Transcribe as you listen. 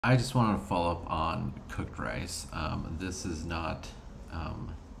I just wanted to follow up on cooked rice. This is not, I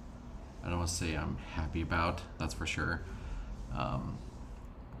don't want to say I'm happy about, that's for sure. Um,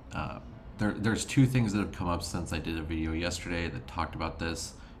 uh, there's two things that have come up since I did a video yesterday that talked about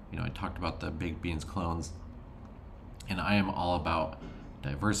this. I talked about the baked beans clones, and I am all about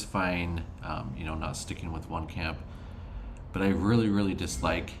diversifying, not sticking with one camp. But I really, really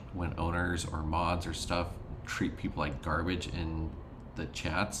dislike when owners or mods or stuff treat people like garbage in the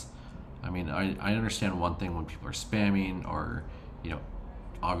chats. I mean, I understand one thing when people are spamming or, you know,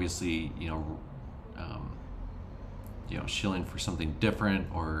 obviously, um, shilling for something different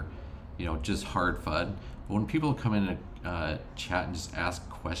or, just hard FUD. But when people come in a chat and just ask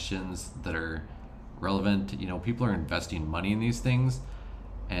questions that are relevant, people are investing money in these things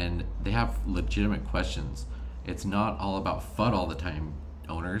and they have legitimate questions. It's not all about FUD all the time,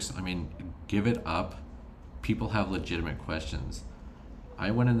 owners. I mean, give it up. People have legitimate questions. I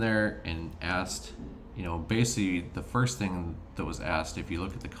went in there and asked, basically the first thing that was asked, if you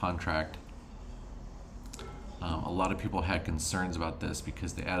look at the contract, a lot of people had concerns about this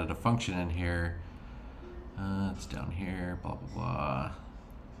because they added a function in here. It's down here, blah, blah, blah.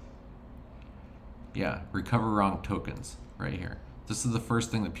 Yeah, recover wrong tokens right here. This is the first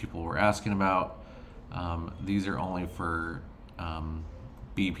thing that people were asking about. These are only for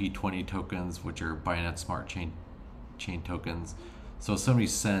BP20 tokens, which are Binance Smart Chain tokens. So if somebody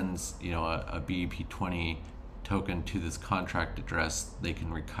sends, a BEP20 token to this contract address, they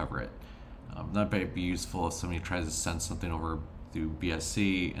can recover it. That might be useful if somebody tries to send something over through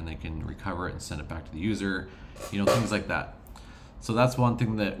BSC and they can recover it and send it back to the user, things like that. So that's one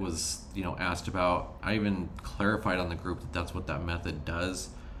thing that was, asked about. I even clarified on the group that that's what that method does.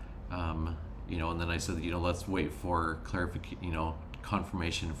 And then I said, let's wait for clarification,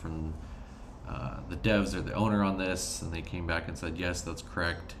 confirmation from the devs or the owner on this, and they came back and said yes, that's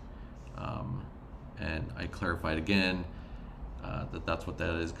correct. And I clarified again that that's what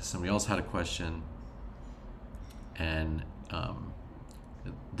that is because somebody else had a question, and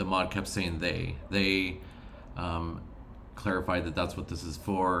the mod kept saying they clarified that that's what this is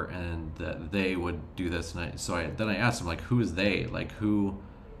for and that they would do this. And then I asked them, like, who is they? Like,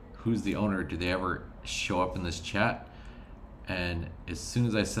 who's the owner? Do they ever show up in this chat? And as soon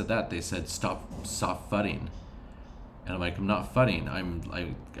as I said that, they said stop fudding. And I'm like, I'm not fudding. I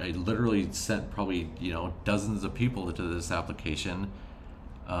literally sent probably dozens of people to this application.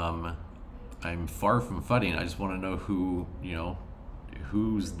 I'm far from fudding. I just want to know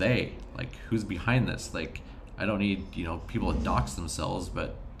who's they, like who's behind this. Like, I don't need people to dox themselves,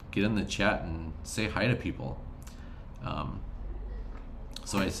 but get in the chat and say hi to people.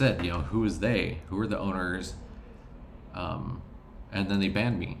 So I said, who is they? Who are the owners? And then they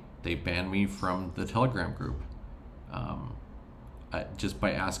banned me. They banned me from the Telegram group, just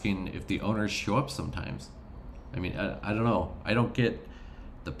by asking if the owners show up sometimes. I mean, I don't know. I don't get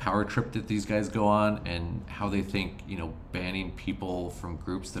the power trip that these guys go on and how they think, banning people from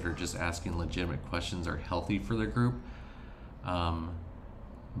groups that are just asking legitimate questions are healthy for their group.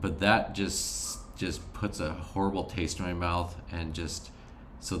 But that just puts a horrible taste in my mouth, and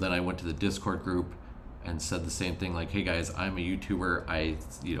so then I went to the Discord group and said the same thing, like, hey guys, I'm a YouTuber.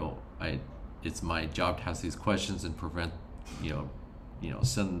 It's my job to ask these questions and prevent,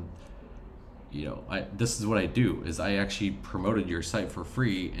 this is what I do, is I actually promoted your site for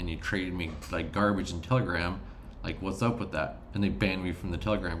free and you traded me like garbage in Telegram. Like, what's up with that? And they banned me from the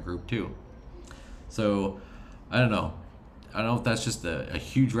Telegram group too. So I don't know. I don't know if that's just a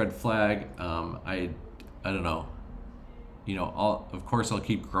huge red flag. I don't know. Of course I'll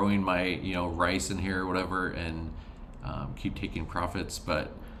keep growing my rice in here or whatever, and keep taking profits,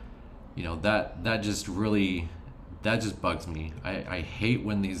 but that just bugs me. I hate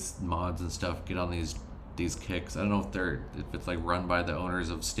when these mods and stuff get on these kicks. I don't know if it's like run by the owners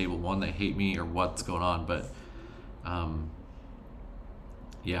of Stable One that hate me or what's going on, but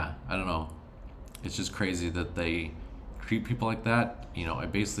yeah, I don't know. It's just crazy that they treat people like that. I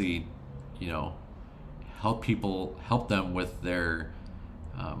basically help them with their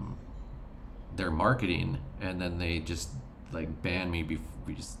marketing, and then they just like ban me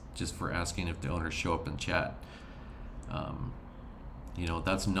just for asking if the owners show up in chat.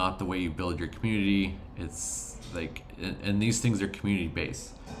 That's not the way you build your community. It's like, and these things are community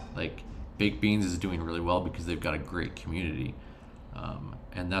based. Like, Baked Beans is doing really well because they've got a great community,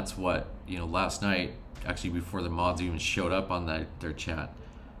 and that's what last night, actually before the mods even showed up on their chat,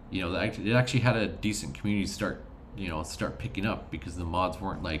 it actually had a decent community start picking up, because the mods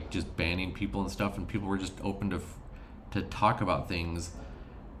weren't like just banning people and stuff, and people were just open to talk about things,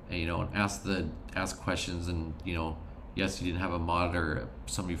 and ask questions, and yes, you didn't have a mod or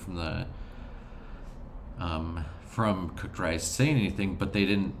somebody from the from Cooked Rice saying anything, but they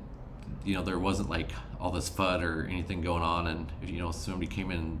didn't, there wasn't like all this FUD or anything going on, and somebody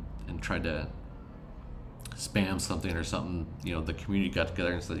came in and tried to spam something or something, the community got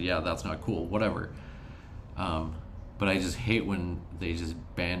together and said, yeah, that's not cool, whatever. But I just hate when they just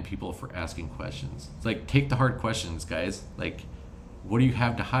ban people for asking questions. It's like, take the hard questions, guys. Like, what do you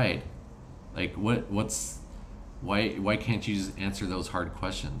have to hide? Like, why can't you just answer those hard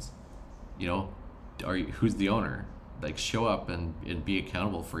questions? Who's the owner? Like, show up and be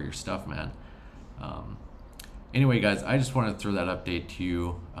accountable for your stuff, man. Anyway, guys, I just wanted to throw that update to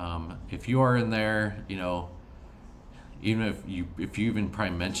you. If you are in there, even if you even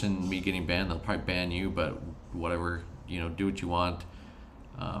probably mention me getting banned, they'll probably ban you, but whatever, do what you want.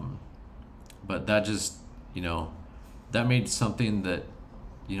 But that just, that made something that,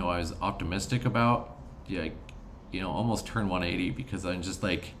 I was optimistic about, almost turn 180, because I'm just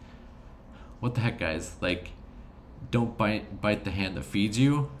like, what the heck, guys? Like, don't bite the hand that feeds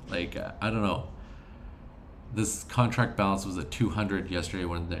you. Like, I don't know. This contract balance was at 200 yesterday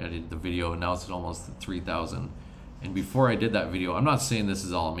when I did the video, and now it's at almost 3,000. And before I did that video, I'm not saying this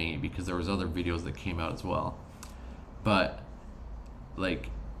is all me, because there was other videos that came out as well. But like,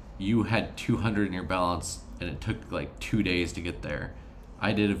 you had 200 in your balance and it took like 2 days to get there.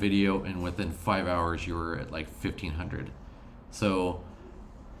 I did a video and within 5 hours you were at like 1,500. So,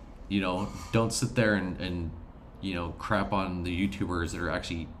 don't sit there and crap on the YouTubers that are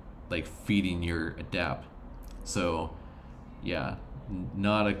actually like feeding your adapt. So yeah,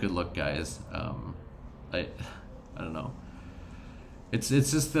 not a good look, guys. I don't know. It's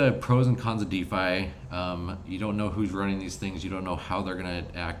just the pros and cons of DeFi. You don't know who's running these things. You don't know how they're gonna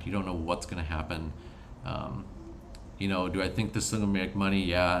act. You don't know what's gonna happen. Do I think this is gonna make money?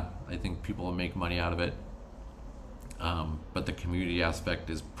 Yeah, I think people will make money out of it. But the community aspect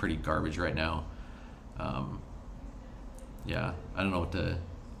is pretty garbage right now. Yeah, I don't know what to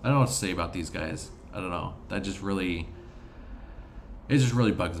say about these guys. I don't know. It just really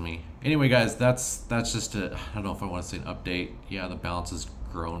bugs me. Anyway, guys, that's just I don't know if I want to say an update. Yeah, the balance has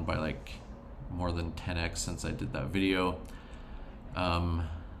grown by like more than 10x since I did that video. I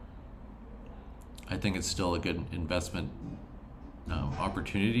think it's still a good investment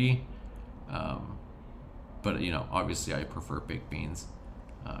opportunity. But obviously I prefer baked beans.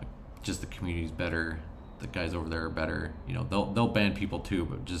 Just the community's better. The guys over there are better. They'll ban people too,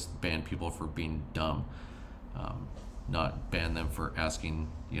 but just ban people for being dumb. Not ban them for asking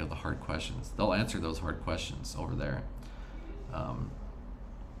the hard questions. They'll answer those hard questions over there.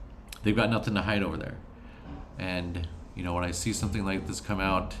 They've got nothing to hide over there. And when I see something like this come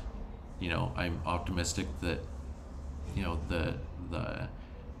out, I'm optimistic that the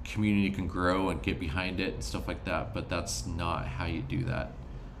community can grow and get behind it and stuff like that. But that's not how you do that.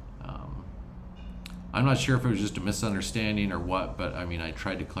 I'm not sure if it was just a misunderstanding or what, but I mean, I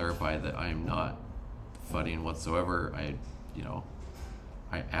tried to clarify that I am not fudding whatsoever. I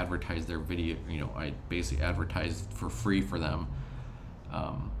advertised their video, I basically advertised for free for them.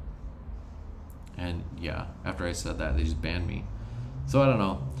 And yeah, after I said that, they just banned me. So I don't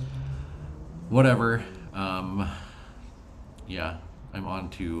know, whatever. Yeah, I'm on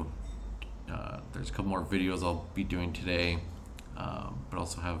to, there's a couple more videos I'll be doing today, but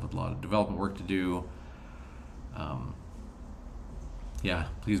also have a lot of development work to do. Yeah,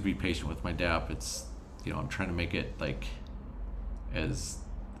 please be patient with my DApp. It's, I'm trying to make it like as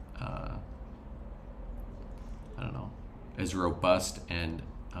I don't know, as robust, and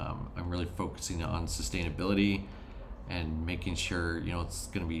I'm really focusing on sustainability and making sure it's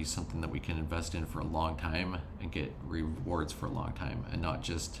going to be something that we can invest in for a long time and get rewards for a long time, and not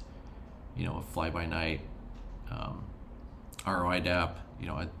just a fly-by-night ROI DApp.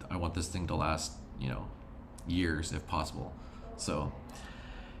 I want this thing to last years if possible. So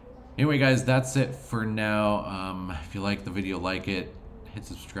anyway, guys, that's it for now. If you like the video, like it, hit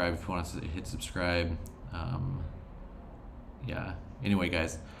subscribe if you want to hit subscribe. Yeah, anyway,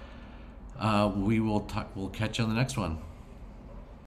 guys, we'll catch you on the next one.